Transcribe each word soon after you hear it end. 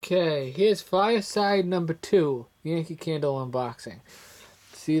Okay, here's Fireside number 2, Yankee candle unboxing.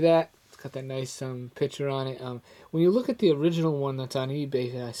 See that? It's got that nice picture on it. When you look at the original one that's on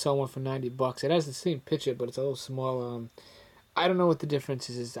eBay, I saw one for $90. It has the same picture, but it's a little smaller. I don't know what the difference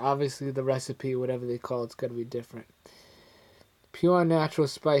is. It's obviously the recipe, whatever they call it's got to be different. Pure natural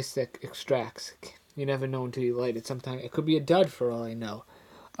spice that extracts. You never know until you light it. Sometimes it could be a dud for all I know.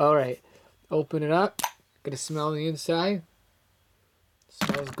 All right, open it up. Gonna smell the inside.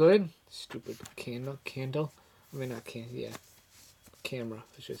 Smells good. Stupid candle. I mean, not candle, yeah. Camera,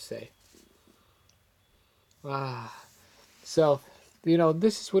 I should say. So,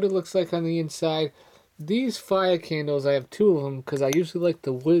 this is what it looks like on the inside. These fire candles, I have 2 of them because I usually like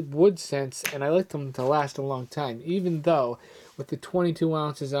the wood scents, and I like them to last a long time. Even though, with the 22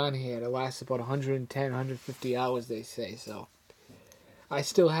 ounces on here, it lasts about 110, 150 hours, they say. So, I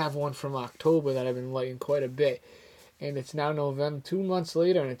still have one from October that I've been lighting quite a bit. And it's now November, 2 months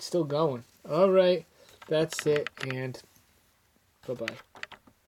later, and it's still going. All right, that's it, and bye-bye.